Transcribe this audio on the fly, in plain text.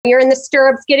you're in the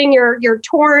stirrups getting your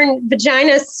torn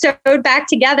vagina sewed back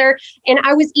together. And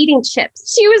I was eating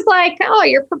chips. She was like, oh,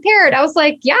 you're prepared. I was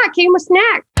like, yeah, I came with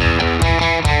snacks.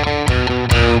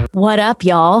 What up,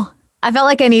 y'all? I felt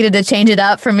like I needed to change it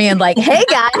up for me and like, hey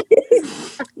guys.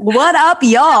 What up,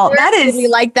 y'all? That is you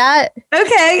like that?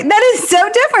 Okay. That is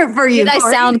so different for you. Did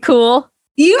I sound cool?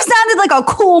 You sounded like a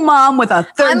cool mom with a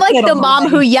third. I'm like the mom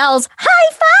who yells,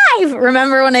 high five.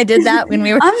 Remember when I did that when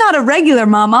we were? I'm not a regular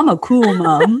mom. I'm a cool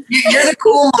mom. You're the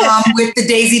cool mom with the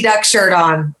Daisy Duck shirt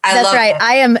on. That's right. That.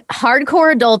 I am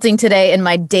hardcore adulting today in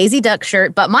my Daisy Duck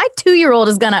shirt, but my 2-year-old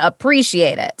is going to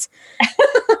appreciate it.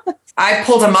 I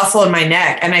pulled a muscle in my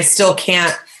neck and I still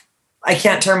can't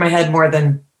turn my head more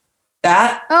than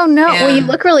that. Oh no. And well, you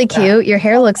look really cute. Your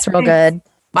hair looks real good.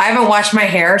 I haven't washed my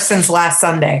hair since last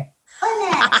Sunday.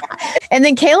 And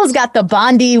then Kayla's got the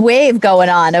Bondi wave going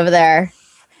on over there.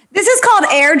 This is called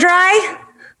air dry.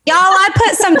 Y'all, I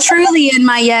put some Truly in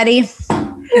my Yeti.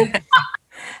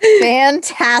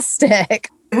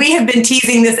 Fantastic. We have been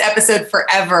teasing this episode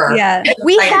forever. Yeah,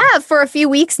 we have for a few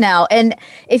weeks now. And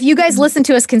if you guys listen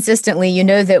to us consistently, you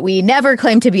know that we never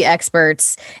claim to be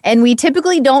experts. And we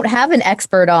typically don't have an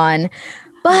expert on.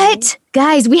 But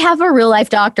guys, we have a real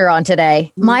life doctor on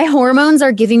today. My hormones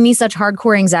are giving me such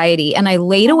hardcore anxiety. And I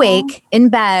laid awake in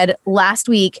bed last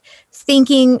week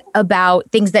thinking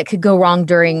about things that could go wrong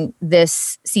during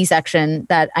this C-section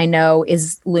that I know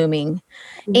is looming.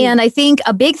 Mm-hmm. And I think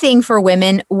a big thing for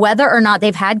women, whether or not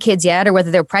they've had kids yet, or whether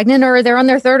they're pregnant or they're on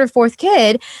their 3rd or 4th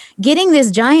kid, getting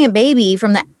this giant baby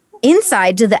from the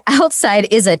inside to the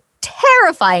outside is a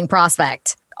terrifying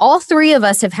prospect. All 3 of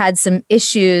us have had some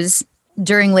issues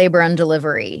during labor and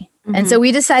delivery. Mm-hmm. And so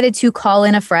we decided to call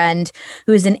in a friend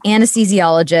who is an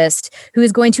anesthesiologist who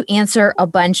is going to answer a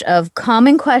bunch of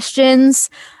common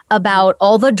questions about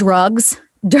all the drugs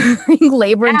during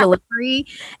labor and delivery.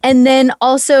 And then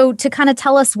also to kind of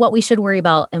tell us what we should worry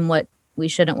about and what we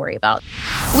shouldn't worry about.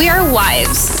 We are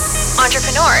wives,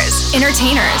 entrepreneurs,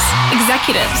 entertainers,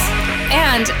 executives.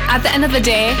 And at the end of the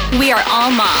day, we are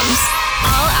all moms.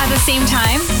 All at the same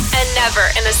time and never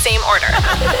in the same order.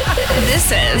 This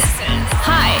is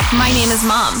Hi, My Name is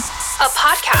Mom, a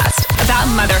podcast about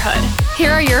motherhood.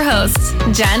 Here are your hosts,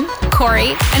 Jen,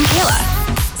 Corey, and Kayla.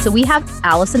 So we have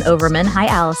Allison Overman. Hi,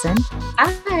 Allison.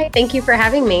 Hi, thank you for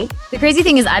having me. The crazy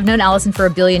thing is I've known Allison for a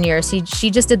billion years.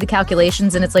 She just did the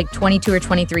calculations and it's like 22 or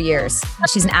 23 years.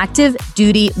 She's an active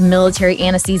duty military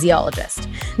anesthesiologist.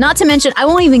 Not to mention, I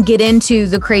won't even get into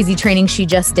the crazy training she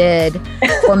just did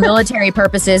for military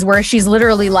purposes where she's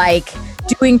literally like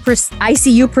doing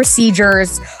ICU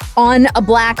procedures on a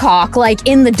Black Hawk, like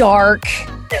in the dark.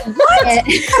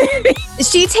 What?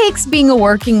 She takes being a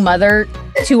working mother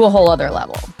to a whole other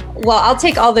level. Well, I'll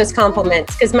take all those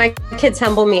compliments because my kids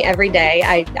humble me every day.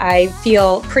 I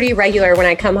feel pretty regular when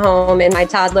I come home and my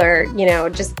toddler,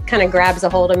 just kind of grabs a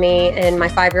hold of me and my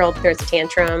 5-year-old throws a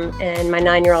tantrum and my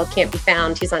 9-year-old can't be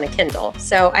found. He's on a Kindle.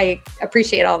 So I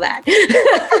appreciate all that.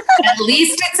 At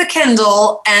least it's a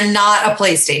Kindle and not a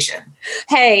PlayStation.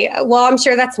 Hey, well, I'm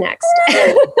sure that's next.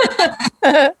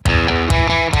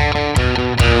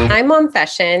 My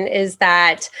confession is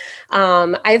that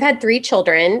I've had 3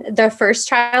 children. The first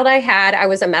child I had, I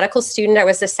was a medical student. I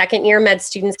was a 2nd-year med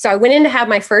student. So I went in to have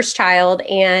my first child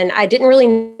and I didn't really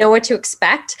know what to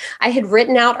expect. I had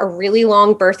written out a really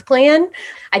long birth plan.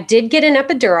 I did get an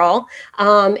epidural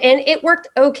and it worked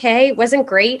okay. It wasn't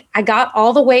great. I got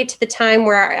all the way to the time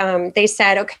where they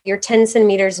said, okay, you're 10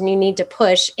 centimeters and you need to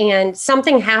push. And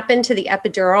something happened to the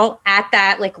epidural at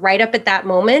that, like right up at that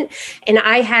moment. And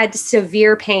I had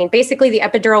severe pain. Basically, the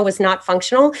epidural was not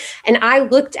functional. And I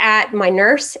looked at my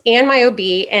nurse and my OB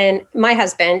and my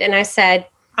husband, and I said,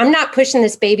 I'm not pushing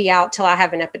this baby out till I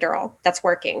have an epidural that's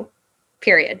working,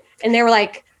 period. And they were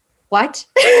like, what?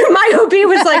 My OB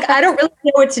was like, I don't really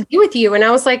know what to do with you. And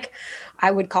I was like,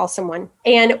 I would call someone.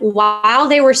 And while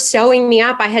they were sewing me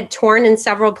up, I had torn in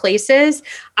several places.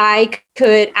 I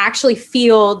could actually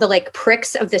feel the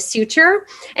pricks of the suture.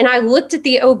 And I looked at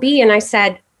the OB and I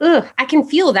said, ugh, I can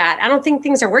feel that. I don't think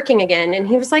things are working again. And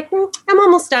he was like, I'm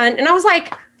almost done. And I was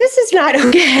like, this is not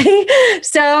okay.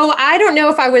 So I don't know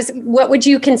if I was, what would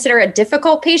you consider a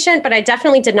difficult patient, but I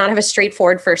definitely did not have a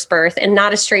straightforward first birth and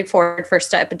not a straightforward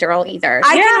first epidural either.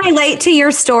 I can relate to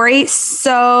your story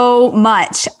so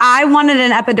much. I wanted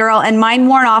an epidural and mine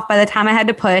wore off by the time I had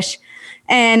to push.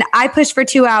 And I pushed for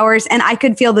 2 hours and I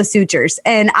could feel the sutures.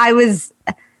 And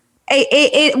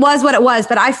it was what it was,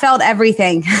 but I felt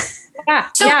everything. Yeah.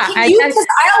 So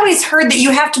I always heard that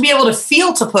you have to be able to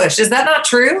feel to push. Is that not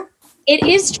true? It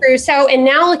is true. So, and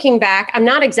now looking back, I'm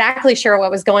not exactly sure what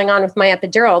was going on with my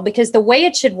epidural, because the way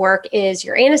it should work is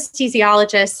your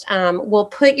anesthesiologist will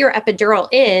put your epidural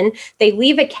in, they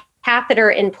leave a catheter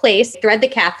in place, thread the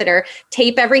catheter,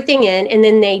 tape everything in, and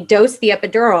then they dose the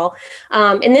epidural.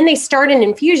 And then they start an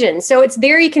infusion. So it's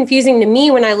very confusing to me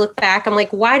when I look back. I'm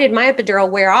like, why did my epidural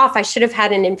wear off? I should have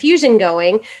had an infusion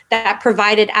going that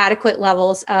provided adequate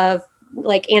levels of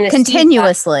like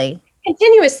anesthesia.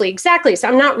 Continuously, exactly. So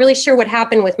I'm not really sure what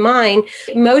happened with mine.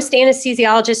 Most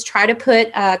anesthesiologists try to put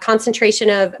a concentration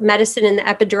of medicine in the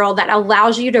epidural that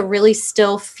allows you to really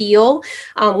still feel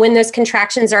when those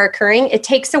contractions are occurring. It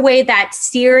takes away that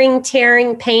searing,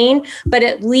 tearing pain, but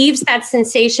it leaves that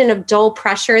sensation of dull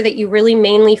pressure that you really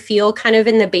mainly feel kind of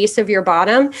in the base of your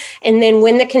bottom. And then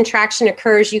when the contraction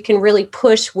occurs, you can really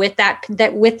push with that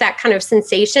kind of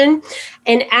sensation.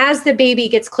 And as the baby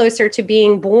gets closer to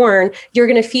being born, you're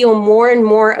going to feel more and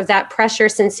more of that pressure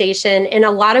sensation. And a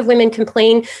lot of women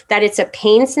complain that it's a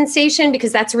pain sensation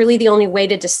because that's really the only way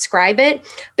to describe it.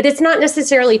 But it's not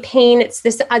necessarily pain. It's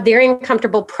this very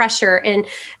uncomfortable pressure. And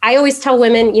I always tell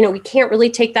women, we can't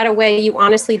really take that away. You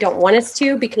honestly don't want us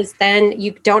to, because then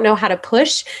you don't know how to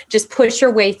push. Just push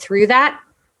your way through that.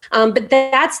 But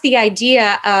that's the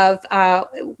idea of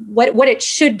what it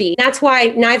should be. That's why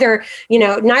neither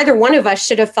one of us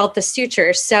should have felt the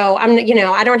suture. So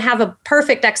I don't have a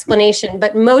perfect explanation,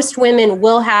 but most women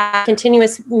will have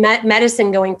continuous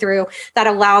medicine going through that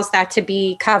allows that to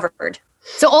be covered.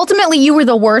 So ultimately, you were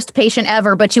the worst patient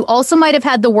ever, but you also might have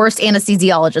had the worst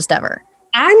anesthesiologist ever.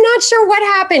 I'm not sure what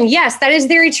happened. Yes, that is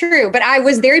very true. But I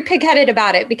was very pig-headed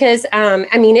about it because,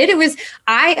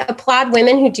 I applaud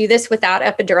women who do this without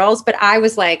epidurals, but I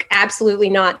was like, absolutely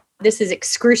not. This is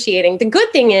excruciating. The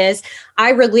good thing is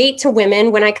I relate to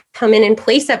women when I come in and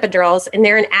place epidurals and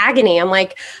they're in agony. I'm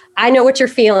like, I know what you're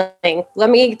feeling. Let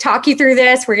me talk you through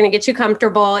this. We're going to get you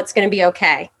comfortable. It's going to be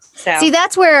okay. So see,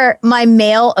 that's where my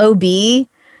male OB,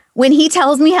 when he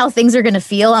tells me how things are going to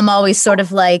feel, I'm always sort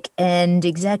of like, and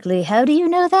exactly how do you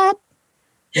know that?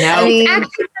 No, it's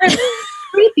actually kind of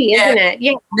creepy, isn't it?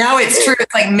 Yeah. No, it's true.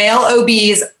 It's like male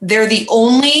OBs, they're the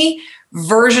only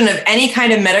version of any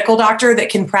kind of medical doctor that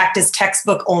can practice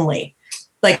textbook only.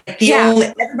 Like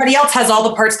everybody else has all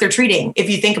the parts they're treating. If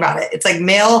you think about it, it's like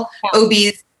male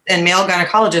OBs and male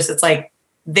gynecologists. It's like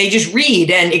they just read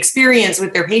and experience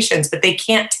with their patients, but they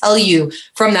can't tell you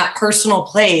from that personal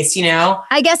place,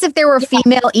 I guess if there were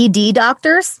female ED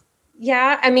doctors.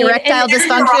 Yeah, I mean, erectile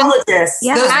dysfunction.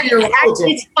 Yeah,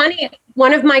 it's funny.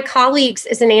 One of my colleagues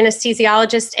is an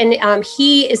anesthesiologist, and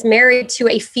he is married to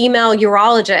a female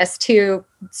urologist who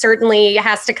certainly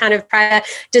has to kind of try to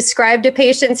describe to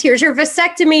patients, here's your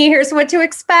vasectomy, here's what to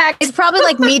expect. It's probably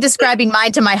like me describing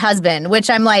mine to my husband, which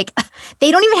I'm like, they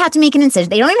don't even have to make an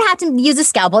incision. They don't even have to use a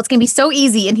scalpel. It's going to be so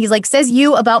easy. And he's like, says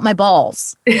you about my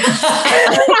balls.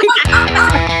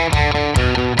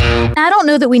 I don't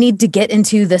know that we need to get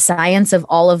into the science of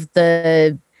all of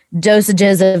the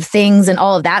dosages of things and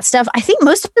all of that stuff. I think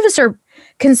most of us are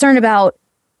concerned about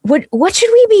what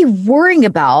should we be worrying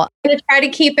about? I'm going to try to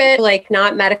keep it like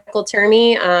not medical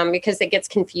termy because it gets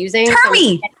confusing.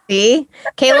 Termy! See?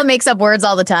 Kayla makes up words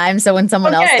all the time. So when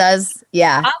someone else does,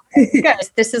 yeah.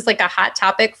 This is like a hot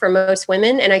topic for most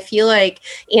women. And I feel like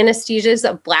anesthesia is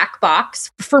a black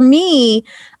box. For me,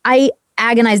 I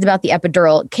agonized about the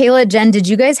epidural. Kayla, Jen, did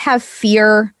you guys have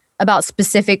fear about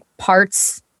specific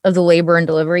parts of the labor and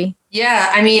delivery?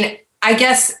 Yeah, I mean, I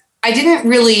guess I didn't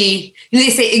really,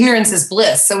 they say ignorance is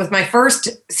bliss. So with my first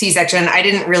C-section, I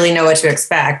didn't really know what to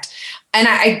expect. And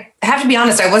I have to be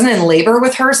honest, I wasn't in labor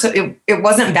with her. So it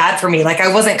wasn't bad for me. Like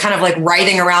I wasn't kind of like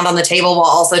writhing around on the table while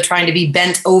also trying to be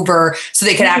bent over so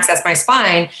they could access my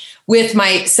spine. With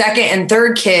my second and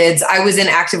third kids, I was in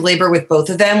active labor with both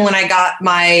of them when I got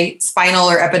my spinal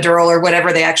or epidural or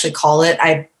whatever they actually call it.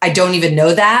 I don't even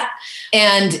know that.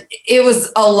 And it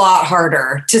was a lot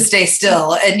harder to stay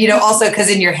still. And, also because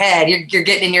in your head, you're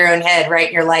getting in your own head, right?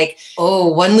 You're like,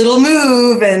 oh, one little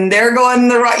move and they're going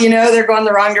the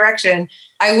wrong direction.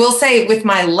 I will say with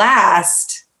my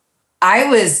last, I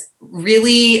was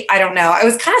really, I don't know, I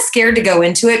was kind of scared to go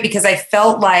into it because I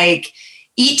felt like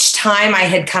each time I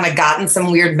had kind of gotten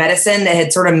some weird medicine that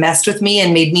had sort of messed with me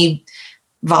and made me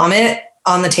vomit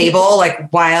on the table, like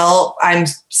while I'm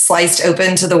sliced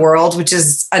open to the world, which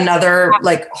is another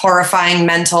like horrifying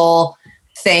mental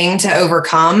thing to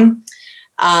overcome.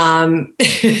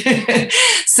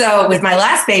 So with my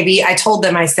last baby, I told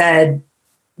them, I said,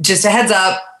 just a heads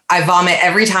up, I vomit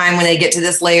every time when they get to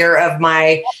this layer of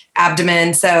my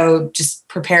abdomen. So just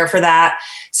prepare for that.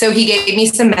 So he gave me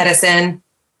some medicine.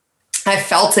 I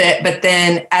felt it, but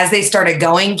then as they started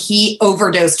going, he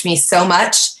overdosed me so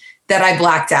much that I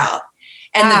blacked out.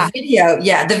 And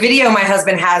the video my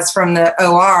husband has from the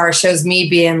OR shows me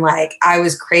being like, I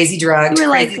was crazy drugged. You were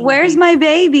like, where's my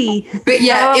baby? But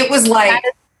yeah, it was like,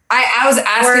 I was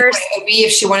asking my OB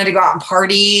if she wanted to go out and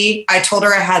party. I told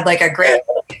her I had like a great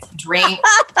drink.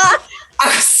 I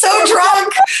was so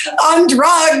drunk on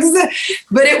drugs,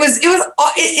 but it was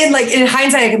in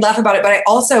hindsight, I could laugh about it. But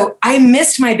I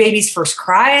missed my baby's first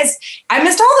cries. I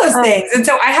missed all those things. And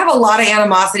so I have a lot of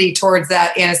animosity towards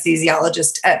that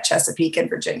anesthesiologist at Chesapeake in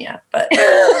Virginia, but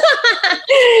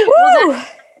well,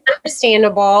 that's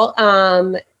understandable.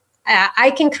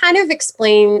 I can kind of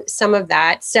explain some of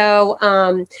that. So,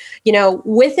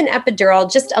 with an epidural,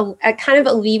 just a kind of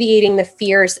alleviating the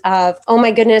fears of, oh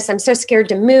my goodness, I'm so scared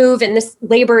to move. And this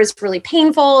labor is really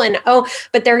painful. And,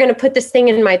 but they're going to put this thing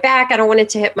in my back. I don't want it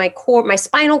to hit my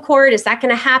spinal cord. Is that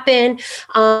going to happen?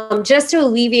 Just to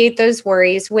alleviate those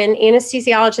worries, when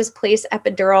anesthesiologists place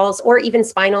epidurals or even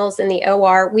spinals in the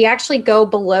OR, we actually go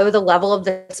below the level of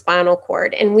the spinal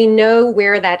cord and we know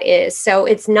where that is. So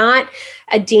it's not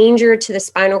a danger to the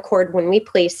spinal cord when we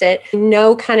place it. We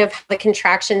know kind of how the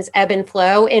contractions ebb and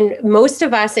flow. And most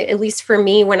of us, at least for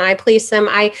me, when I place them,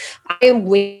 I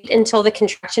wait until the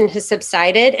contraction has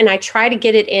subsided and I try to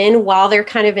get it in while they're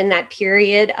kind of in that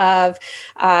period of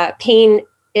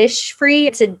pain-ish free.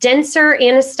 It's a denser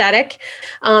anesthetic.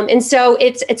 And so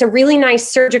it's a really nice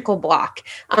surgical block.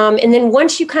 And then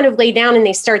once you kind of lay down and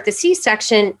they start the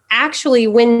C-section, actually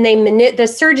when the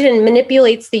surgeon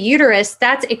manipulates the uterus,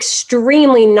 that's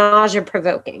extremely nausea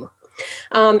provoking.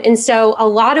 And so a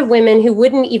lot of women who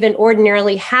wouldn't even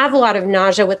ordinarily have a lot of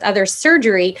nausea with other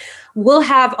surgery will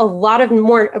have a lot of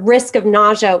more risk of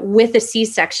nausea with a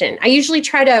C-section. I usually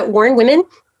try to warn women,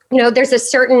 there's a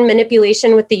certain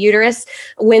manipulation with the uterus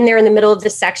when they're in the middle of the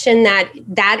section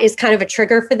that is kind of a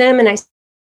trigger for them. And I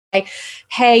say,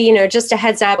 hey, just a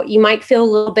heads up, you might feel a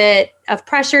little bit of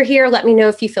pressure here. Let me know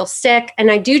if you feel sick.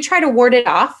 And I do try to ward it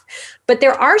off. But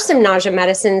there are some nausea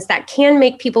medicines that can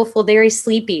make people feel very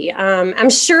sleepy. I'm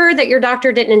sure that your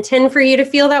doctor didn't intend for you to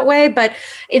feel that way, but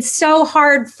it's so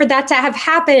hard for that to have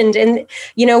happened. And,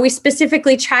 we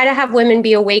specifically try to have women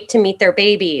be awake to meet their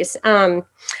babies.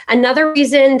 Another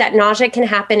reason that nausea can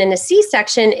happen in a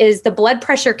C-section is the blood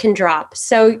pressure can drop.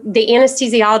 So the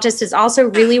anesthesiologist is also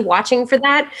really watching for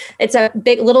that. It's a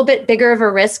little bit bigger of a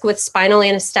risk with spinal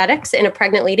anesthetics in a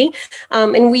pregnant lady.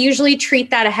 And we usually treat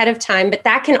that ahead of time, but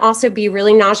that can also be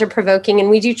really nausea provoking. And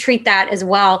we do treat that as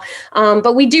well.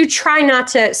 But we do try not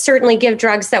to certainly give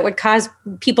drugs that would cause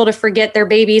people to forget their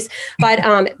babies, but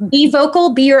be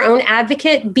vocal, be your own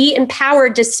advocate, be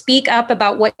empowered to speak up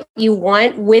about what you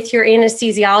want with your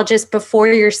anesthesiologist before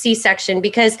your C-section,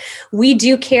 because we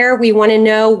do care. We want to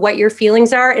know what your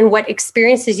feelings are and what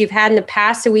experiences you've had in the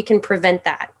past so we can prevent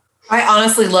that. I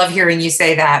honestly love hearing you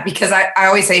say that, because I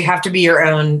always say you have to be your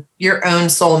own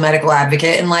sole medical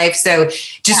advocate in life. So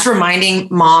just reminding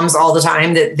moms all the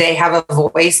time that they have a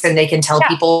voice and they can tell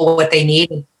people what they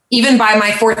need. Even by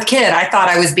my fourth kid, I thought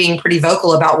I was being pretty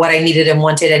vocal about what I needed and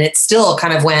wanted, and it still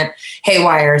kind of went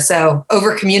haywire. So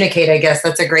over communicate, I guess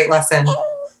that's a great lesson.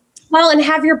 Well, and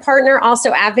have your partner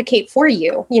also advocate for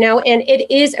you, and it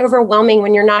is overwhelming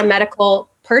when you're not a medical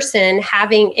person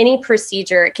having any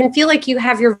procedure. It can feel like you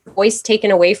have your voice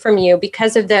taken away from you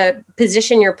because of the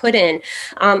position you're put in.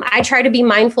 I try to be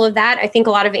mindful of that. I think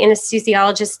a lot of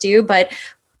anesthesiologists do, but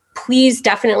please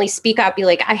definitely speak up. Be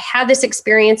like, I had this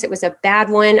experience. It was a bad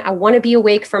one. I want to be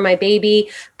awake for my baby.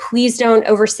 Please don't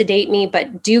oversedate me,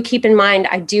 but do keep in mind,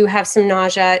 I do have some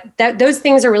nausea. Those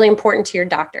things are really important to your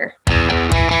doctor.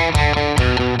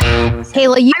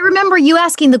 Kayla, I remember you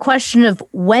asking the question of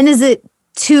when is it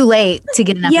too late to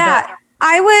get an epidural? Yeah,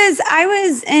 I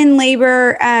was in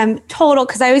labor total,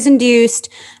 because I was induced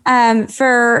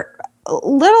for a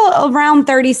little around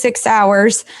 36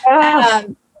 hours.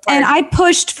 And I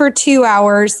pushed for 2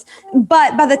 hours.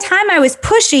 But by the time I was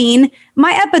pushing,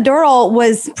 my epidural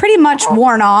was pretty much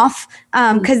worn off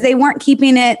because they weren't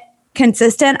keeping it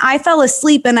consistent. I fell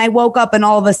asleep and I woke up and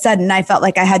all of a sudden I felt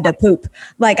like I had to poop.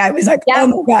 Like I was like, oh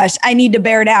my gosh, I need to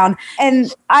bear down.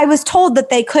 And I was told that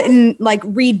they couldn't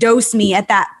redose me at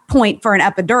that point for an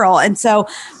epidural. And so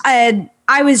I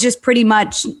was just pretty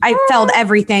much, I felt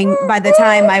everything by the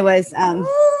time I was,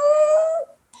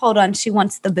 hold on, she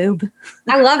wants the boob.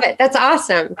 I love it. That's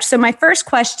awesome. So my first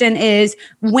question is,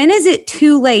 when is it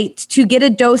too late to get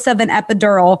a dose of an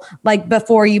epidural,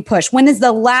 before you push? When is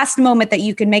the last moment that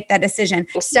you can make that decision?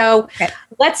 So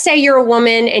let's say you're a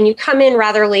woman and you come in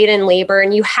rather late in labor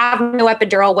and you have no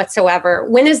epidural whatsoever.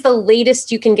 When is the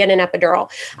latest you can get an epidural?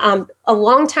 a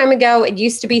long time ago, it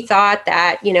used to be thought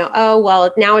that, oh,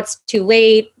 well, now it's too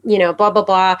late, blah, blah,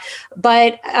 blah.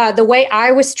 But the way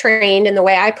I was trained and the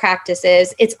way I practice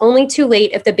is it's only too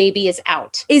late if the baby is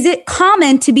out. Is it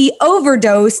common to be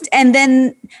overdosed? And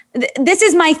then this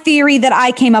is my theory that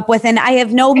I came up with, and I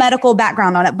have no medical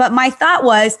background on it. But my thought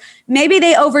was maybe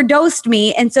they overdosed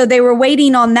me. And so they were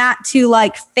waiting on that to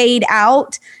like fade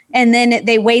out. And then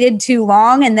they waited too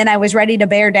long. And then I was ready to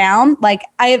bear down. Like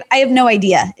I have no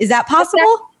idea. Is that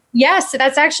possible? Yes,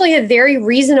 that's actually a very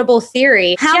reasonable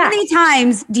theory. How many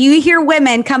times do you hear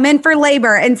women come in for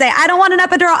labor and say, I don't want an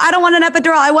epidural. I don't want an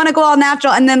epidural. I want to go all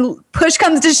natural. And then push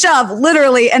comes to shove,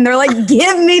 literally. And they're like,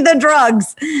 give me the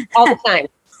drugs. All the time.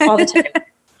 All the time.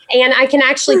 And I can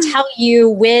actually tell you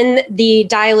when the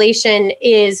dilation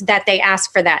is that they ask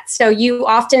for that. So you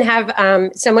often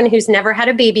have someone who's never had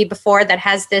a baby before that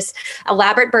has this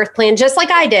elaborate birth plan, just like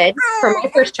I did for my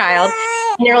first child.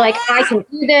 And they're like, I can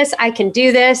do this. I can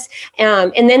do this.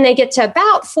 And then they get to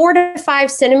about 4 to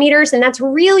 5 centimeters. And that's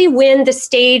really when the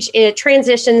stage it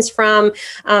transitions from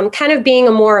kind of being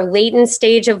a more latent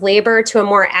stage of labor to a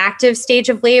more active stage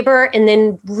of labor. And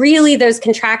then really those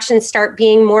contractions start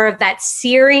being more of that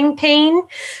searing pain.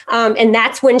 And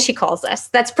that's when she calls us.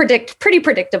 That's pretty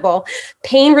predictable.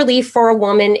 Pain relief for a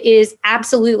woman is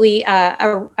absolutely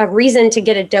a reason to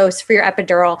get a dose for your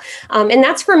epidural. And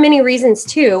that's for many reasons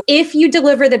too. If you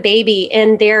deliver the baby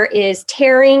and there is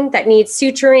tearing that needs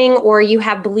suturing, or you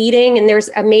have bleeding and there's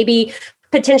maybe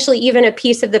potentially even a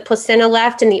piece of the placenta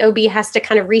left and the OB has to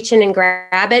kind of reach in and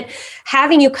grab it,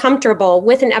 having you comfortable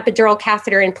with an epidural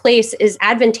catheter in place is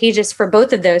advantageous for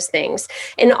both of those things.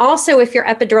 And also if your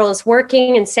epidural is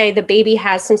working and say the baby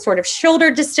has some sort of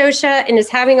shoulder dystocia and is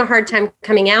having a hard time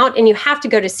coming out and you have to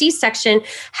go to C-section,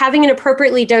 having an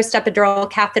appropriately dosed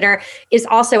epidural catheter is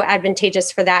also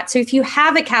advantageous for that. So if you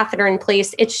have a catheter in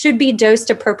place, it should be dosed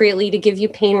appropriately to give you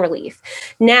pain relief.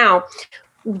 Now,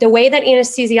 the way that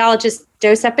anesthesiologists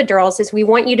dose epidurals is we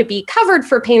want you to be covered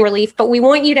for pain relief, but we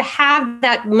want you to have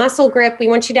that muscle grip. We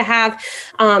want you to have,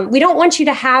 we don't want you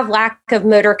to have lack of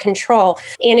motor control.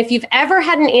 And if you've ever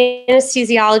had an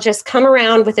anesthesiologist come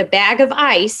around with a bag of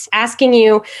ice asking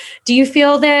you, do you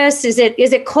feel this? Is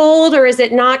it cold or is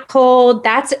it not cold?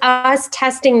 That's us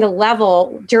testing the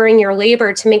level during your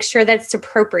labor to make sure that it's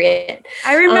appropriate.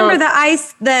 I remember the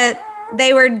ice that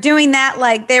they were doing that,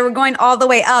 like they were going all the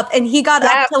way up and he got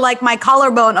up to like my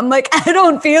collarbone. I'm like, I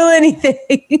don't feel anything.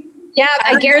 Yeah,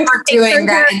 I guarantee doing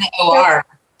that in the OR.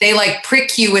 They like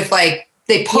prick you with like,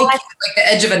 they poke you with like the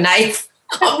edge of a knife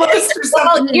almost or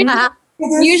something.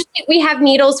 Usually we have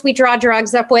needles we draw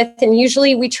drugs up with, and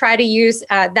usually we try to use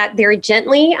that very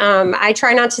gently. I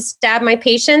try not to stab my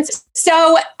patients.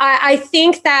 So I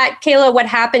think that, Kayla, what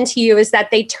happened to you is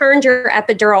that they turned your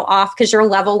epidural off because your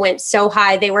level went so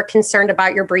high. They were concerned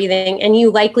about your breathing, and you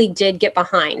likely did get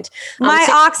behind. My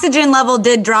oxygen level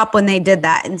did drop when they did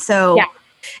that. And so... Yeah.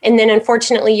 And then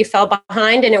unfortunately you fell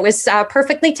behind, and it was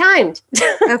perfectly timed.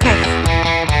 Okay.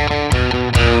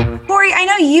 Corey, I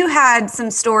know you had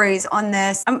some stories on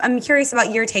this. I'm curious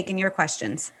about your take and your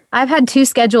questions. I've had 2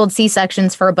 scheduled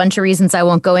C-sections for a bunch of reasons I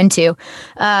won't go into.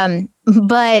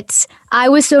 But I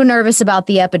was so nervous about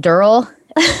the epidural.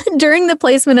 During the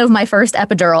placement of my first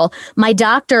epidural, my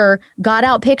doctor got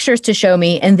out pictures to show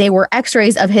me, and they were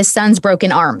x-rays of his son's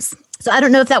broken arms. So I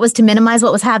don't know if that was to minimize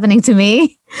what was happening to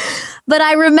me. But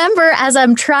I remember as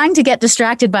I'm trying to get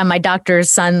distracted by my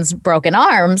doctor's son's broken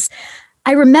arms,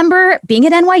 I remember being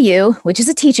at NYU, which is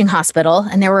a teaching hospital,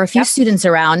 and there were a few students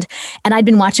around, and I'd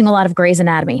been watching a lot of Grey's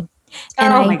Anatomy.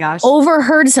 And my gosh.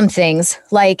 Overheard some things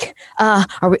like,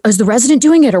 is the resident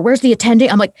doing it, or where's the attending?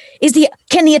 I'm like,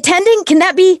 can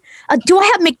that be, do I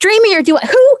have McDreamy or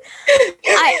who?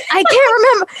 I can't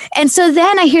remember. And so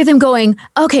then I hear them going,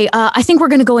 okay, I think we're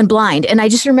going to go in blind. And I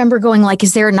just remember going like,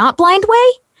 is there a not blind way?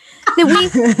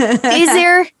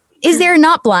 Is there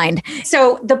not blind?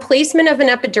 So the placement of an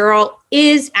epidural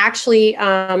is actually,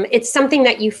 it's something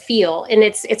that you feel, and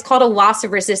it's called a loss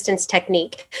of resistance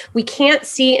technique. We can't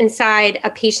see inside a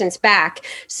patient's back.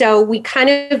 So we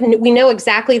know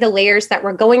exactly the layers that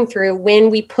we're going through when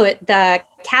we put the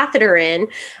catheter in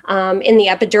the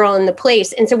epidural in the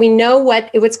place. And so we know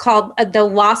what's called the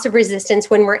loss of resistance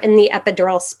when we're in the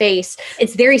epidural space.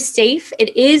 It's very safe.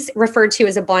 It is referred to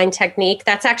as a blind technique.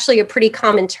 That's actually a pretty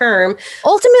common term.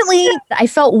 Ultimately, I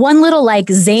felt one little like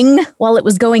zing while it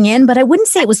was going in, but I wouldn't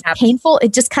say it was painful.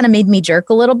 It just kind of made me jerk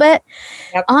a little bit.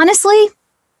 Yep. Honestly,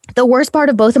 the worst part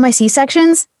of both of my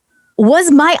C-sections was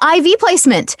my IV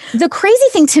placement. The crazy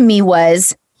thing to me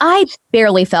was I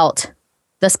barely felt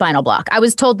the spinal block. I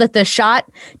was told that the shot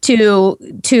to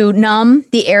numb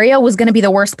the area was going to be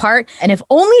the worst part. And if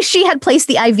only she had placed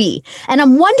the IV. And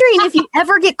I'm wondering if you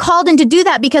ever get called in to do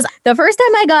that, because the first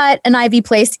time I got an IV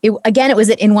placed, it was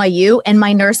at NYU, and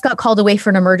my nurse got called away for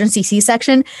an emergency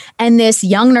C-section. And this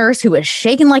young nurse who was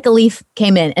shaking like a leaf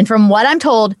came in. And from what I'm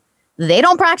told, they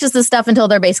don't practice this stuff until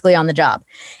they're basically on the job.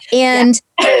 And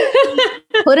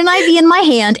put an IV in my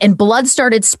hand, and blood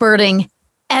started spurting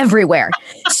everywhere.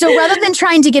 So rather than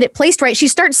trying to get it placed right, she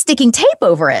starts sticking tape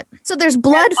over it. So there's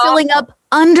blood filling up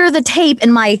under the tape,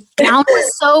 and my gown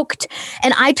was soaked,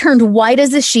 and I turned white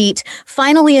as a sheet.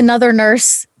 Finally, another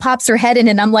nurse pops her head in,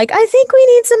 and I'm like, I think we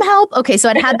need some help. Okay, so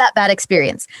I'd had that bad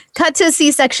experience. Cut to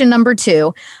C-section number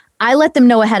 2. I let them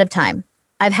know ahead of time.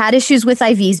 I've had issues with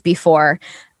IVs before.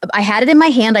 I had it in my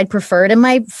hand. I'd prefer it in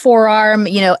my forearm,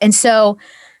 and so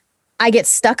I get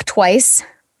stuck twice,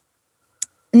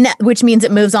 which means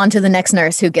it moves on to the next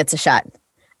nurse who gets a shot.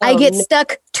 I get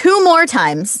stuck 2 more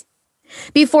times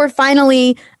before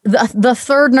finally the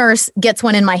third nurse gets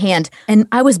one in my hand. And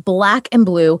I was black and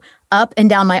blue up and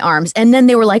down my arms. And then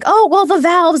they were like, oh, well, the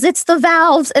valves, it's the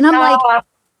valves. And I'm like,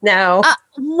 no.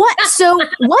 What? So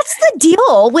what's the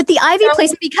deal with the IV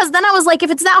placement? Because then I was like,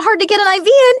 if it's that hard to get an IV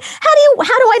in,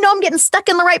 how do I know I'm getting stuck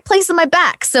in the right place in my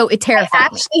back? So it terrified me. I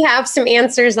actually have some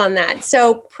answers on that.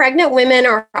 So pregnant women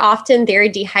are often very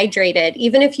dehydrated.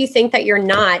 Even if you think that you're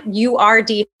not, you are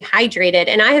dehydrated.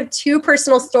 And I have 2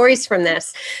 personal stories from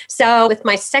this. So with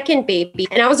my second baby,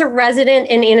 and I was a resident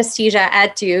in anesthesia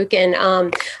at Duke, and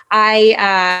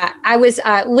I was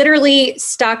literally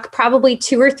stuck probably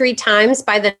 2 or 3 times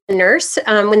by the nurse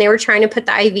when they were trying to put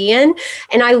the IV in.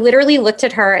 And I literally looked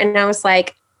at her and I was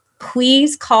like,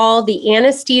 please call the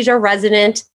anesthesia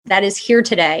resident that is here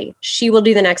today. She will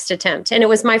do the next attempt. And it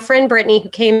was my friend Brittany who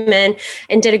came in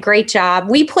and did a great job.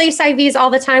 We place IVs all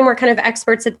the time. We're kind of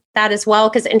experts at that as well,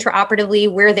 because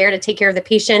intraoperatively, we're there to take care of the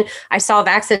patient. I solve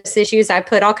access issues. I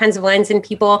put all kinds of lines in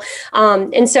people.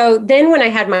 And so then when I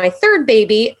had my third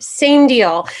baby, same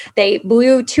deal. They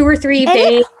blew 2 or 3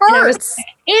 veins.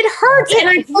 It hurts.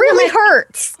 And it really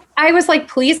hurts. I was like,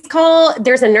 please call.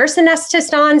 There's a nurse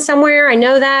anesthetist on somewhere. I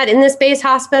know that in this base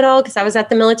hospital, because I was at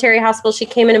the military hospital. She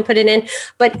came in and put it in.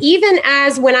 But even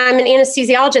as when I'm an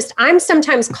anesthesiologist, I'm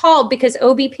sometimes called because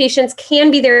OB patients can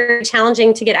be very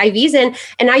challenging to get IVs in.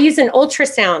 And I use an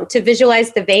ultrasound to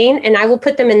visualize the vein, and I will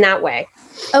put them in that way.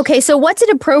 Okay, so what's it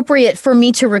appropriate for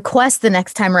me to request the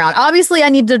next time around? Obviously, I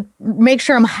need to make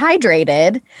sure I'm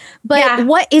hydrated. But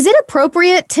what is it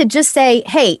appropriate to just say,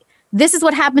 hey, this is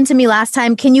what happened to me last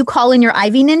time. Can you call in your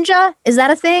IV ninja? Is that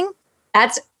a thing?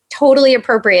 That's totally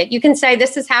appropriate. You can say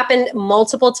this has happened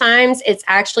multiple times. It's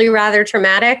actually rather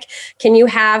traumatic. Can you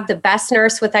have the best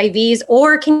nurse with IVs,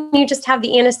 or can you just have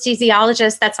the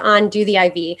anesthesiologist that's on do the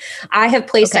IV? I have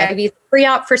placed IVs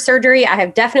pre-op for surgery. I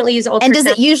have definitely used ultrasound. And does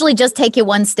it usually just take you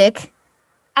 1 stick?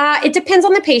 It depends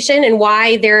on the patient and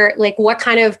why they're like, what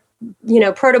kind of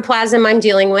protoplasm I'm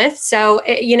dealing with. So,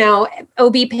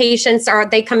 OB patients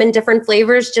they come in different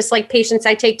flavors, just like patients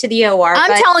I take to the OR.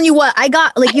 I'm telling you what, I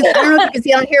got I don't know if you can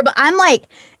see it on here, but I'm like,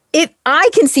 if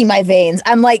I can see my veins,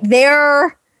 I'm like,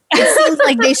 it seems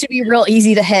like they should be real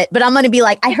easy to hit, but I'm going to be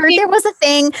like, I heard there was a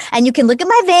thing and you can look at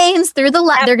my veins through the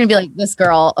light. They're going to be like, this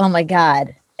girl, oh my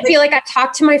God. I feel like I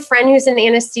talked to my friend who's an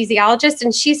anesthesiologist,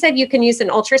 and she said you can use an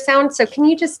ultrasound. So can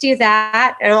you just do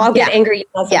that? And I'll get angry.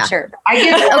 Sure. I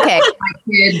get my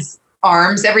kids'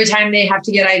 arms every time they have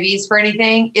to get IVs for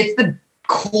anything. It's the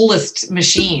coolest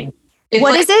machine. It's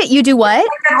what is it? You do what? Like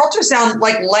an ultrasound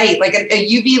light, like a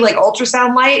UV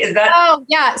ultrasound light. Is that? Oh,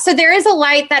 yeah. So there is a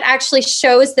light that actually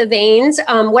shows the veins.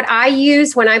 What I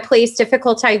use when I place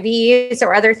difficult IVs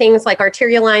or other things like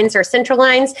arterial lines or central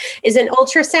lines is an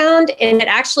ultrasound, and it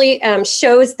actually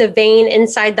shows the vein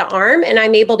inside the arm, and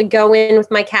I'm able to go in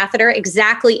with my catheter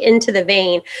exactly into the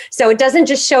vein. So it doesn't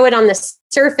just show it on the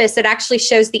surface, it actually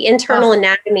shows the internal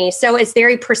anatomy. So it's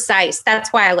very precise.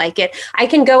 That's why I like it. I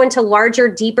can go into larger,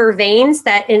 deeper veins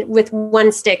with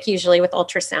 1 stick, usually with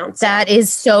ultrasound. So. That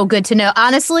is so good to know.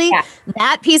 Honestly,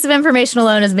 that piece of information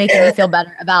alone is making me feel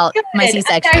better about my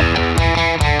C-section. Okay,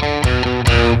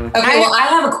 well, I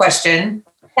have a question.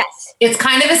 Yes. It's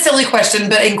kind of a silly question,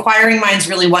 but inquiring minds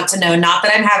really want to know, not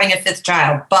that I'm having a 5th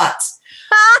child, but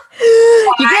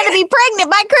you're going to be pregnant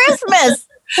by Christmas.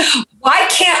 Why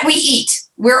can't we eat?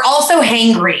 We're also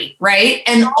hangry, right?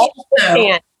 And also,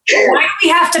 why do we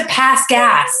have to pass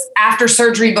gas after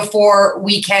surgery before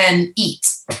we can eat?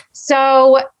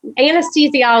 So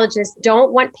anesthesiologists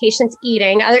don't want patients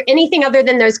eating anything other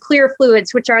than those clear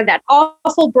fluids, which are that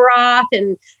awful broth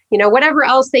and whatever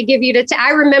else they give you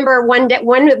I remember one day,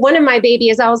 one of my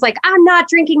babies, I was like, I'm not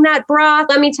drinking that broth.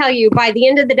 Let me tell you, by the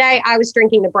end of the day, I was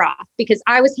drinking the broth because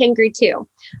I was hangry too.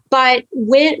 But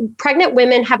when pregnant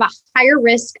women have a higher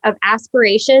risk of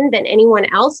aspiration than anyone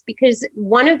else, because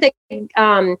one of the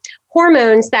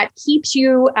hormones that keeps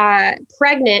you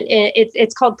pregnant,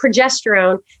 it's called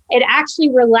progesterone. It actually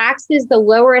relaxes the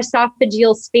lower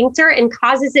esophageal sphincter and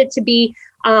causes it to be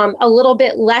a little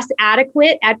bit less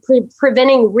adequate at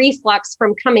preventing reflux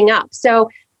from coming up. So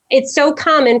it's so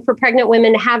common for pregnant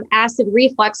women to have acid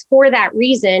reflux for that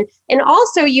reason. And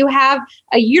also you have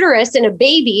a uterus and a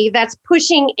baby that's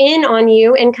pushing in on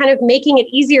you and kind of making it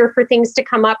easier for things to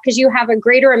come up because you have a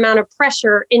greater amount of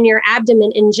pressure in your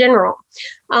abdomen in general.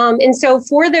 And so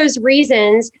for those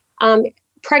reasons,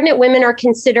 pregnant women are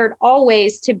considered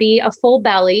always to be a full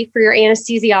belly for your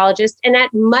anesthesiologist and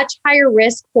at much higher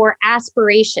risk for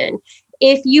aspiration.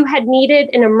 If you had needed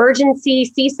an emergency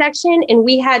C-section and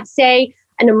we had, say,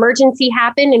 an emergency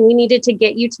happened and we needed to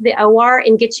get you to the OR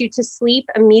and get you to sleep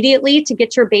immediately to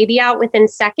get your baby out within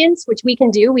seconds, which we can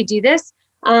do, we do this.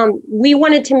 We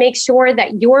wanted to make sure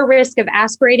that your risk of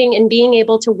aspirating and being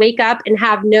able to wake up and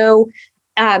have no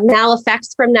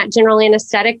mal-effects from that general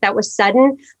anesthetic that was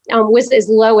sudden was as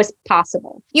low as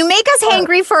possible. You make us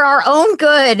hangry for our own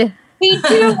good. We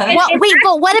do.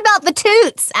 But what about the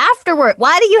toots afterward?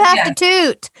 Why do you have to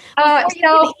toot?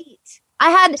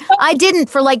 I didn't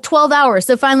for like 12 hours.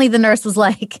 So finally the nurse was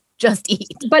like, just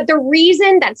eat. But the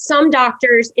reason that some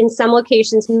doctors in some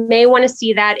locations may want to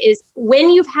see that is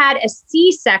when you've had a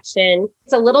C-section,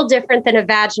 it's a little different than a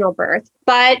vaginal birth,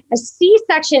 but a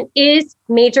C-section is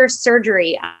major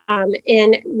surgery.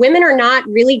 And women are not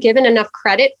really given enough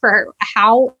credit for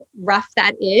how rough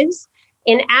that is.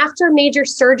 And after major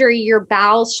surgery, your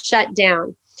bowels shut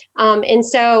down. And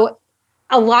so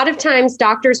a lot of times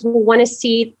doctors will want to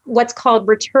see what's called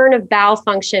return of bowel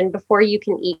function before you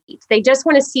can eat. They just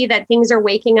want to see that things are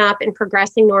waking up and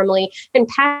progressing normally, and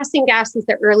passing gas is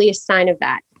the earliest sign of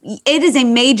that. It is a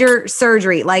major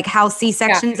surgery, like how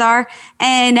C-sections are.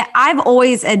 And I've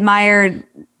always admired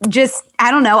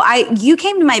you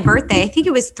came to my birthday. I think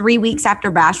it was 3 weeks after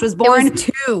Bash was born. It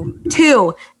was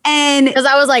two. And because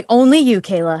I was like, only you,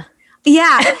 Kayla.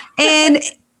 Yeah. and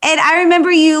I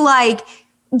remember you like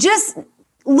just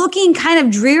looking kind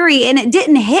of dreary, and it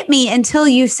didn't hit me until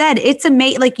you said it's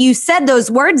amazing. Like you said those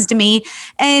words to me,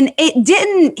 and it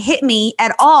didn't hit me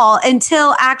at all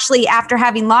until actually after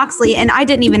having Loxley, and I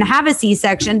didn't even have a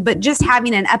C-section, but just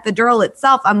having an epidural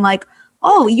itself, I'm like,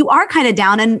 oh, you are kind of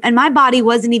down, and my body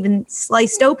wasn't even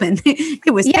sliced open.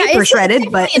 It was paper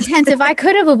shredded, but intense. If I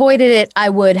could have avoided it,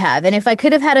 I would have. And if I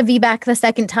could have had a VBAC the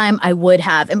second time, I would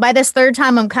have. And by this third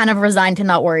time, I'm kind of resigned to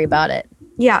not worry about it.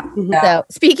 Yeah. So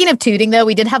speaking of tooting, though,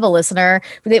 we did have a listeners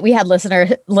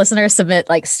submit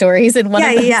like stories, and one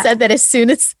of them said that as soon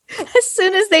as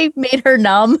they made her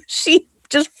numb, she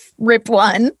just ripped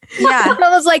one. Yeah. I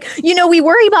was like, we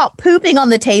worry about pooping on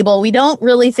the table. We don't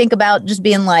really think about just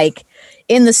being like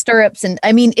in the stirrups, and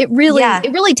I mean, it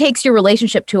really takes your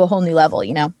relationship to a whole new level.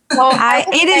 Well,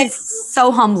 it is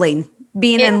so humbling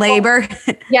being in labor.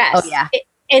 Yes. Oh yeah.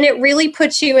 And it really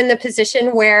puts you in the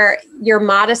position where your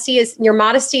modesty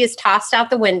is tossed out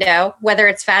the window, whether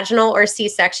it's vaginal or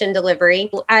C-section delivery.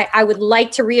 I would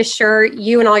like to reassure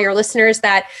you and all your listeners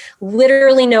that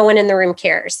literally no one in the room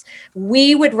cares.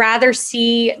 We would rather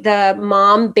see the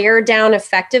mom bear down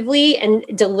effectively and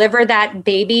deliver that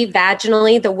baby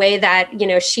vaginally the way that,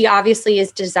 she obviously is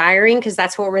desiring, because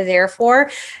that's what we're there for.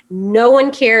 No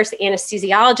one cares. The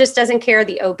anesthesiologist doesn't care.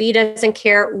 The OB doesn't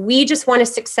care. We just want a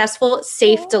successful,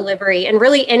 safe delivery, and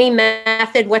really any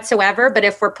method whatsoever. But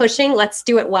if we're pushing, let's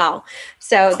do it well.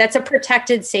 So that's a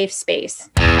protected, safe space.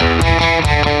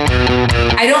 I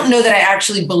don't know that I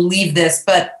actually believe this,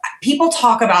 but people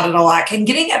talk about it a lot. Can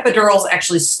getting epidurals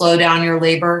actually slow down your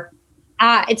labor?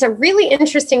 It's a really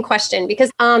interesting question, because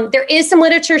there is some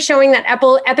literature showing that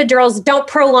epidurals don't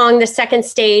prolong the second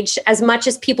stage as much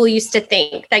as people used to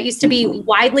think. That used to be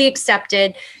widely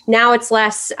accepted. Now it's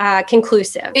less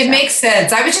conclusive. It makes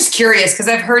sense. I was just curious because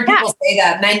I've heard people say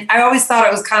that, and I always thought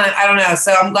it was kind of, I don't know.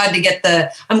 So I'm glad to get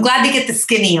the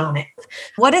skinny on it.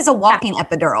 What is a walking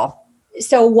epidural?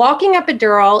 So walking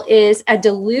epidural is a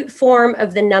dilute form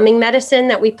of the numbing medicine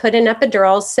that we put in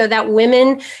epidurals so that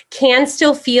women can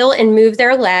still feel and move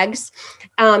their legs.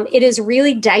 it is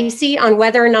really dicey on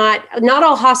whether or not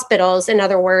all hospitals, in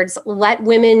other words, let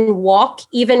women walk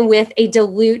even with a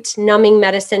dilute numbing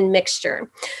medicine mixture.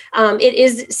 It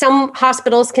is, some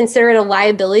hospitals consider it a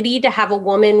liability to have a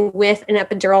woman with an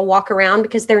epidural walk around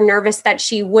because they're nervous that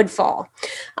she would fall.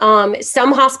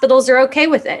 Some hospitals are okay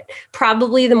with it.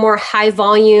 Probably the more high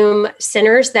volume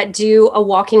centers that do a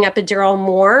walking epidural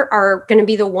more are going to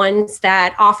be the ones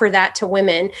that offer that to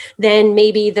women than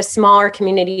maybe the smaller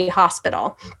community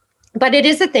hospital. But it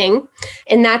is a thing.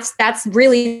 And that's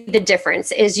really the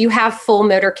difference, is you have full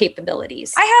motor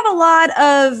capabilities. I have a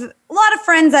lot of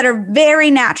friends that are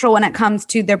very natural when it comes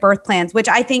to their birth plans, which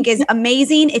I think is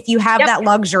amazing if you have that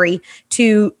luxury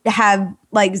to have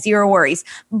like zero worries.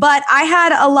 But I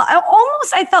had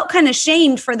I felt kind of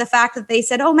shamed for the fact that they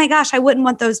said, oh my gosh, I wouldn't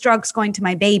want those drugs going to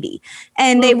my baby.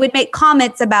 And they would make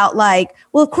comments about like,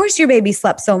 well, of course your baby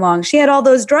slept so long. She had all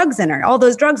those drugs in her.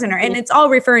 And it's all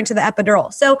referring to the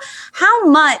epidural. So how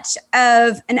much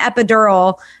of an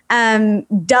epidural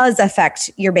does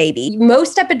affect your baby?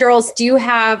 Most epidurals do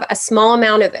have a small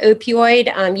amount of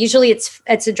opioid. Usually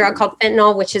it's a drug called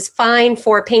fentanyl, which is fine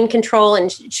for pain control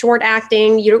and short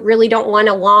acting. You really don't want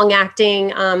a long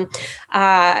acting.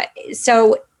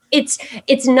 So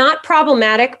it's not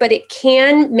problematic, but it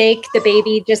can make the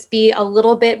baby just be a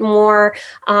little bit more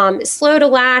slow to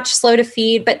latch, slow to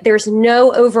feed, but there's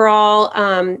no overall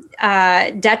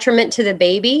detriment to the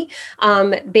baby.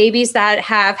 Babies that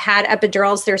have had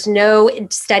epidurals, there's no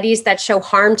studies that show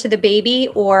harm to the baby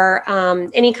or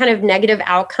any kind of negative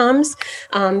outcomes.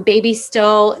 Babies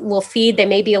still will feed. They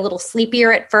may be a little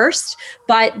sleepier at first,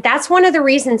 but that's one of the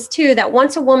reasons too, that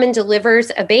once a woman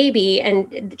delivers a baby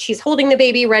and she's holding the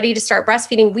baby ready to start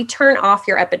breastfeeding, we turn off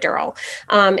your epidural.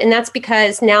 And that's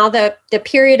because now the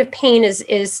period of pain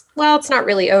is, well, it's not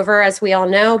really over, as we all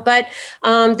know, but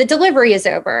the delivery is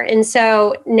over. And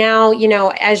so now,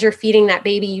 as you're feeding that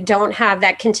baby, you don't have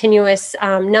that continuous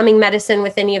numbing medicine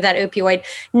with any of that opioid.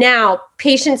 Now,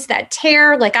 patients that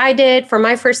tear, like I did for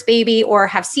my first baby, or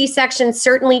have C-sections,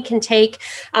 certainly can take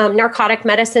narcotic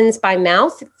medicines by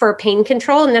mouth for pain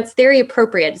control, and that's very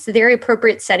appropriate. It's a very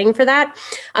appropriate setting for that.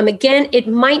 Again, it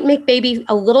might make baby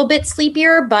a little bit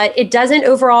sleepier, but it doesn't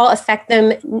overall affect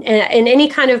them in any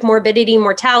kind of morbidity,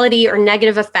 mortality, or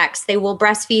negative effects. They will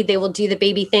breastfeed, they will do the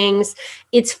baby things.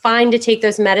 It's fine to take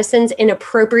those medicines in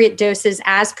appropriate doses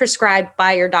as prescribed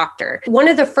by your doctor. One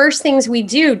of the first things we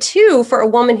do too for a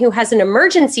woman who has an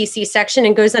emergency C-section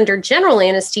and goes under general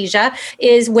anesthesia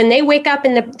is when they wake up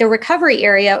in the recovery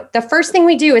area, the first thing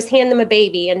we do is hand them a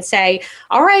baby and say,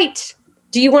 all right,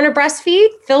 do you want to breastfeed?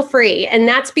 Feel free. And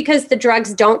that's because the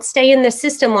drugs don't stay in the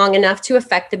system long enough to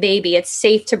affect the baby. It's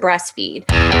safe to breastfeed.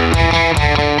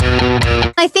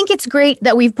 I think it's great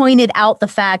that we've pointed out the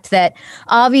fact that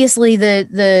obviously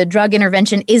the drug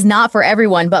intervention is not for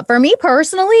everyone. But for me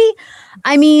personally,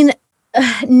 I mean,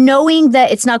 knowing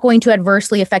that it's not going to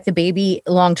adversely affect the baby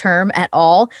long term at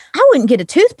all, I wouldn't get a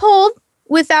tooth pulled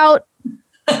without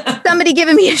somebody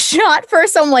giving me a shot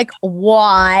first. So I'm like,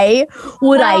 why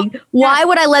would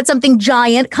I let something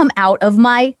giant come out of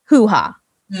my hoo-ha?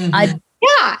 Mm-hmm.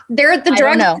 The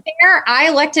drugs there. I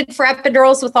elected for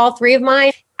epidurals with all three of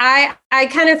mine. I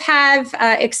kind of have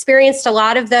experienced a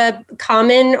lot of the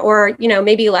common or,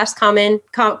 maybe less common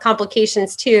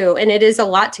complications too. And it is a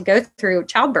lot to go through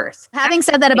childbirth. Having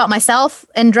said that about myself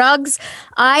and drugs,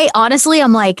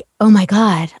 I'm like, oh my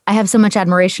God, I have so much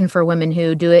admiration for women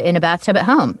who do it in a bathtub at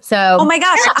home. So, oh my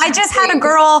gosh, I just had a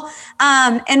girl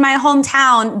in my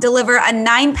hometown deliver a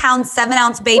 9-pound,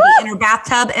 7-ounce baby in her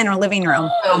bathtub in her living room.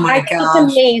 Oh my gosh.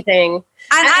 That's amazing.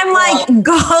 And I'm like,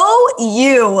 go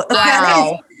you.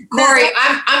 Wow. Corey,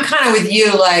 I'm kind of with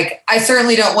you. Like, I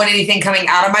certainly don't want anything coming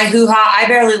out of my hoo-ha. I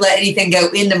barely let anything go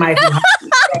into my hoo-ha.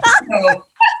 So,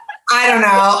 I don't know.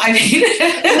 I mean,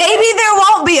 maybe there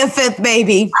won't be a fifth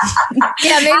baby.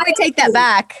 Yeah, maybe we take that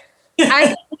back. I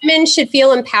think women should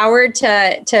feel empowered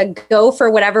to go for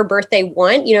whatever birth they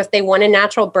want. If they want a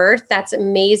natural birth, that's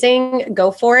amazing. Go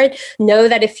for it. Know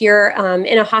that if you're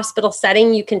in a hospital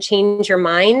setting, you can change your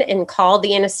mind and call the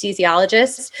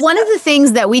anesthesiologist. One of the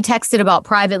things that we texted about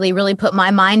privately really put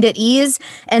my mind at ease,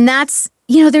 and that's,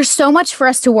 there's so much for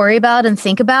us to worry about and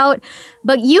think about,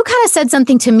 but you kind of said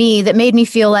something to me that made me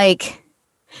feel like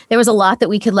there was a lot that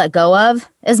we could let go of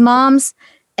as moms.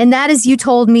 And that is, you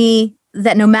told me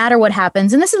that no matter what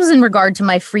happens, and this was in regard to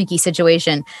my freaky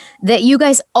situation, that you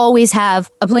guys always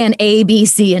have a plan A, B,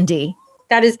 C, and D.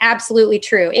 That is absolutely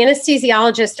true.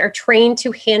 Anesthesiologists are trained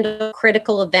to handle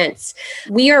critical events.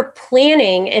 We are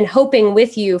planning and hoping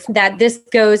with you that this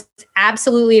goes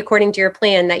absolutely according to your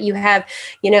plan, that you have,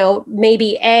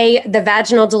 maybe A, the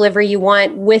vaginal delivery you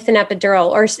want with an epidural,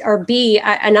 or B,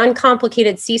 an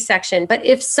uncomplicated C-section. But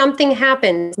if something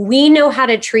happens, we know how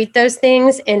to treat those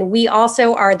things. And we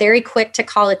also are very quick to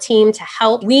call a team to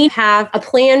help. We have a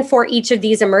plan for each of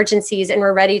these emergencies and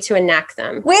we're ready to enact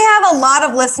them. We have a lot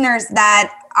of listeners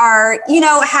that are, I need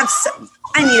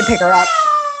to pick her up.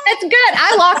 That's good.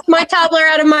 I locked my toddler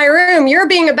out of my room. You're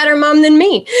being a better mom than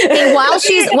me. Hey, while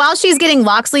she's getting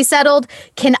Loxley settled,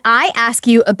 can I ask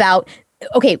you about,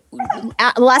 okay,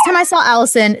 last time I saw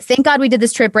Allison, thank God we did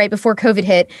this trip right before COVID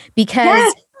hit,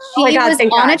 because she was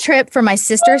on a trip for my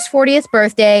sister's 40th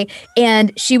birthday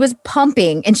and she was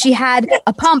pumping and she had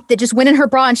a pump that just went in her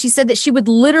bra. And she said that she would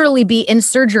literally be in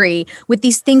surgery with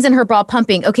these things in her bra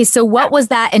pumping. Okay. So what was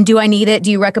that? And do I need it?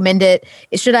 Do you recommend it?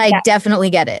 Should I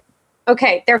definitely get it?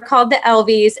 Okay, they're called the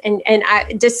Elvies,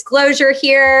 and disclosure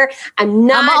here,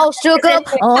 I'm all shook up.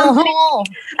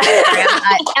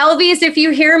 Elvies, if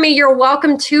you hear me, you're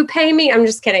welcome to pay me. I'm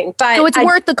just kidding. But so it's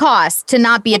worth the cost to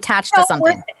not be attached to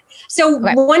something. So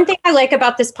one thing I like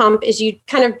about this pump is you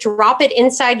kind of drop it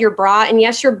inside your bra, and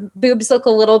yes, your boobs look a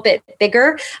little bit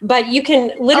bigger, but you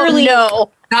can literally not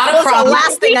a problem. The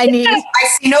last thing I need. I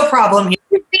see no problem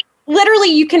here. Literally,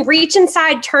 you can reach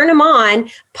inside, turn them on,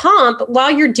 pump while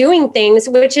you're doing things,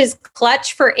 which is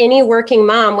clutch for any working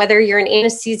mom, whether you're an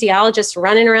anesthesiologist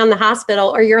running around the hospital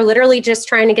or you're literally just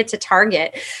trying to get to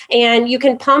Target. And you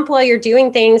can pump while you're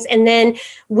doing things. And then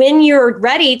when you're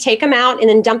ready, take them out and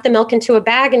then dump the milk into a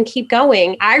bag and keep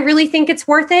going. I really think it's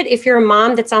worth it if you're a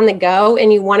mom that's on the go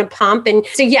and you want to pump. And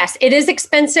so, yes, it is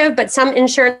expensive, but some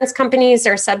insurance companies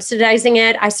are subsidizing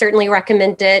it. I certainly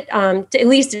recommend it, to at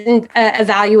least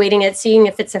evaluating it, seeing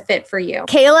if it's a fit for you.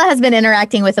 Kayla has been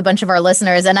interacting with a bunch of our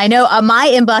listeners, and I know my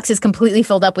inbox is completely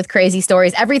filled up with crazy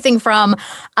stories. Everything from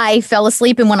I fell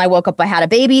asleep and when I woke up I had a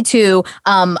baby to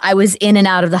I was in and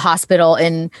out of the hospital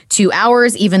in 2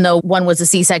 hours, even though one was a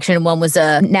C-section and one was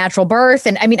a natural birth.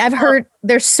 And I mean, I've heard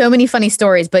there's so many funny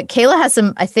stories, but Kayla has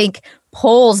some, I think,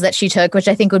 polls that she took, which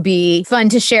I think would be fun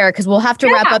to share because we'll have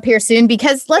to wrap up here soon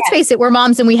because let's face it, we're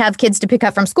moms and we have kids to pick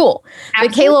up from school. Absolutely.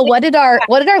 But Kayla,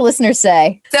 what did our listeners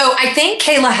say? So I think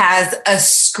Kayla has a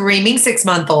screaming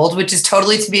 6-month-old, which is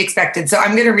totally to be expected. So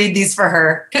I'm going to read these for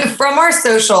her from our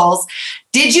socials.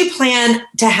 Did you plan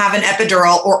to have an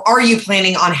epidural or are you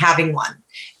planning on having one?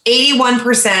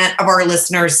 81% of our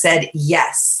listeners said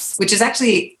yes, which is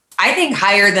actually, I think,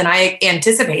 higher than I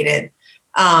anticipated.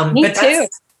 Me too.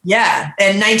 Yeah.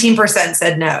 And 19%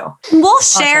 said no. We'll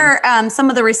share some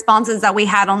of the responses that we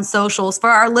had on socials for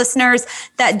our listeners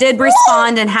that did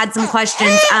respond and had some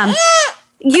questions.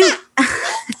 It's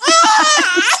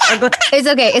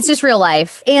okay. It's just real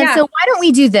life. And so why don't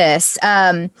we do this?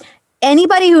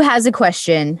 Anybody who has a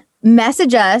question,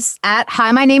 message us at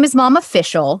Hi, My Name is Mom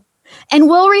Official. And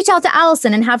we'll reach out to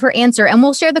Allison and have her answer. And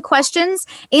we'll share the questions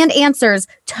and answers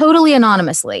totally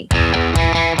anonymously.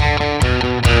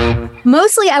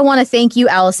 Mostly, I want to thank you,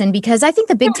 Allison, because I think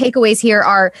the big takeaways here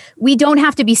are we don't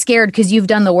have to be scared because you've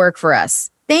done the work for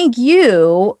us. Thank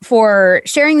you for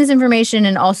sharing this information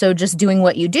and also just doing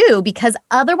what you do, because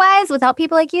otherwise, without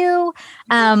people like you,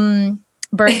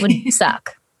 birth would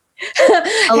suck.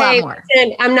 A lot more.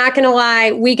 And I'm not going to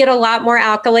lie. We get a lot more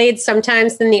accolades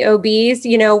sometimes than the OBs.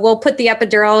 You know, we'll put the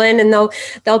epidural in and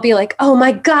they'll be like, oh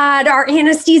my God, our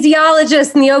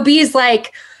anesthesiologist. And the OB's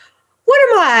like, what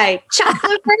am I?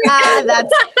 Chocolate?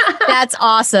 That's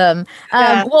awesome.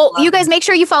 Well, you guys make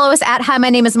sure you follow us at Hi, My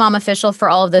Name is Mom Official for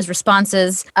all of those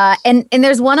responses. And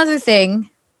there's one other thing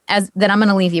that I'm going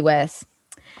to leave you with.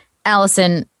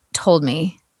 Allison told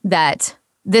me that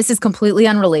this is completely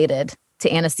unrelated to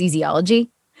anesthesiology,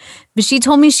 but she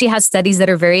told me she has studies that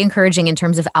are very encouraging in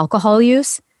terms of alcohol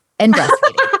use and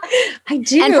breastfeeding. I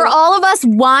do. And for all of us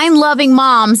wine-loving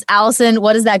moms, Allison,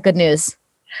 what is that good news?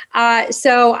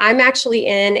 So I'm actually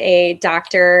in a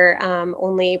doctor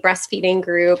only breastfeeding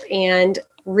group, and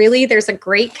really there's a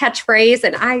great catchphrase,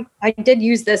 and I did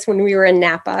use this when we were in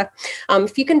Napa.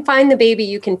 If you can find the baby,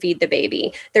 you can feed the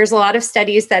baby. There's a lot of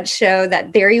studies that show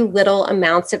that very little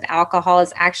amounts of alcohol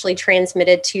is actually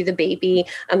transmitted to the baby.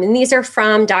 And these are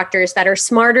from doctors that are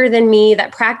smarter than me,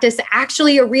 that practice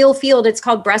actually a real field. It's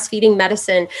called breastfeeding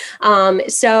medicine.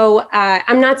 So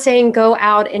I'm not saying go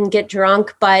out and get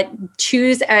drunk, but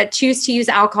choose to use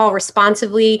alcohol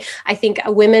responsibly. I think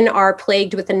women are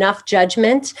plagued with enough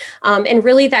judgment, and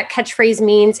really really that catchphrase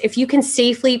means if you can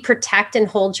safely protect and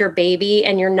hold your baby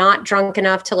and you're not drunk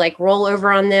enough to like roll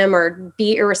over on them or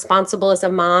be irresponsible as a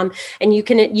mom, and you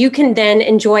can then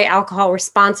enjoy alcohol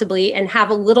responsibly and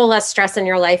have a little less stress in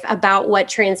your life about what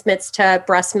transmits to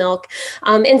breast milk.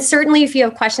 And certainly if you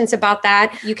have questions about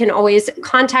that, you can always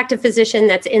contact a physician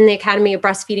that's in the Academy of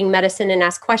Breastfeeding Medicine and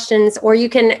ask questions, or you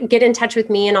can get in touch with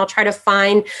me and I'll try to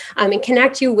find and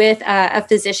connect you with a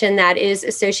physician that is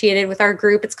associated with our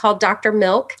group. It's called Dr.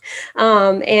 Milk.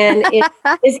 And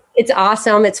it's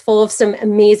awesome. It's full of some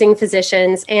amazing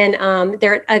physicians. And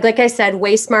they're, like I said,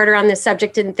 way smarter on this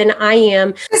subject than I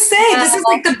am. This is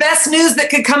like the best news that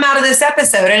could come out of this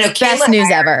episode. I know best news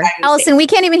ever. Allison, we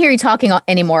can't even hear you talking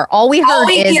anymore. All we heard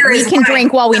is we can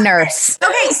drink while we nurse.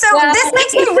 Okay, so this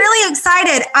makes me really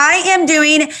excited. I am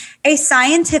doing a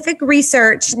scientific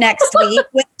research next week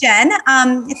with Jen.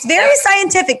 It's very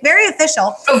scientific, very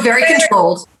official. Oh, very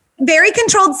controlled. Very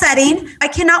controlled setting. I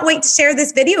cannot wait to share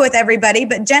this video with everybody,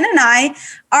 but Jen and I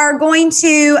are going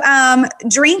to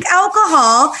drink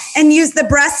alcohol and use the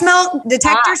breast milk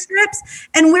detector strips,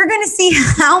 and we're going to see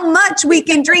how much we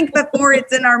can drink before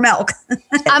it's in our milk.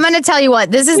 I'm going to tell you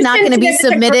what, this is not going to be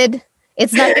submitted.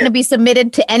 It's not going to be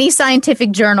submitted to any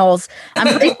scientific journals.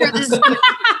 I'm pretty sure this is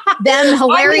them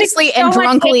hilariously and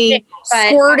drunkly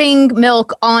squirting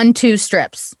milk onto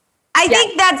strips. I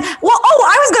think that's, I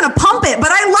was going to pump it, but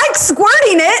I like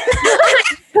squirting it.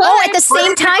 At the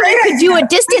same time, you could do a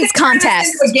distance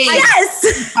contest.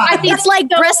 Yes. I think it's like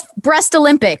breast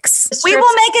Olympics. We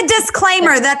will make a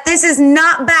disclaimer that this is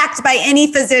not backed by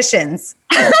any physicians.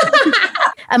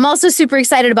 I'm also super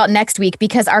excited about next week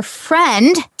because our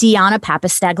friend Deanna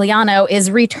Papastagliano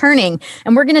is returning,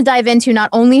 and we're going to dive into not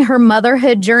only her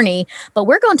motherhood journey, but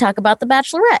we're going to talk about The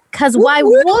Bachelorette, because why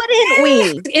wouldn't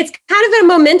we? It's kind of a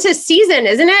momentous season,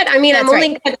 isn't it? I mean, That's I'm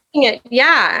only catching it.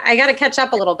 Yeah, I got to catch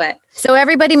up a little bit. So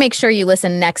everybody make sure you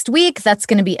listen next week. That's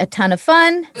going to be a ton of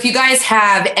fun. If you guys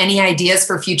have any ideas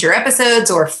for future episodes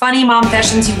or funny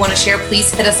momfessions you want to share,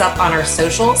 please hit us up on our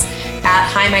socials at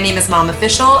Hi, My Name is Mom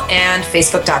Official and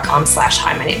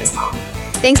Facebook.com/Hi, My Name is Mom.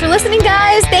 Thanks for listening,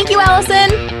 guys. Thank you,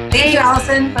 Allison. Thank you,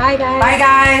 Allison. Bye, guys. Bye,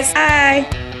 guys.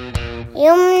 Bye.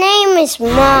 Your name is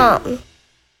Mom.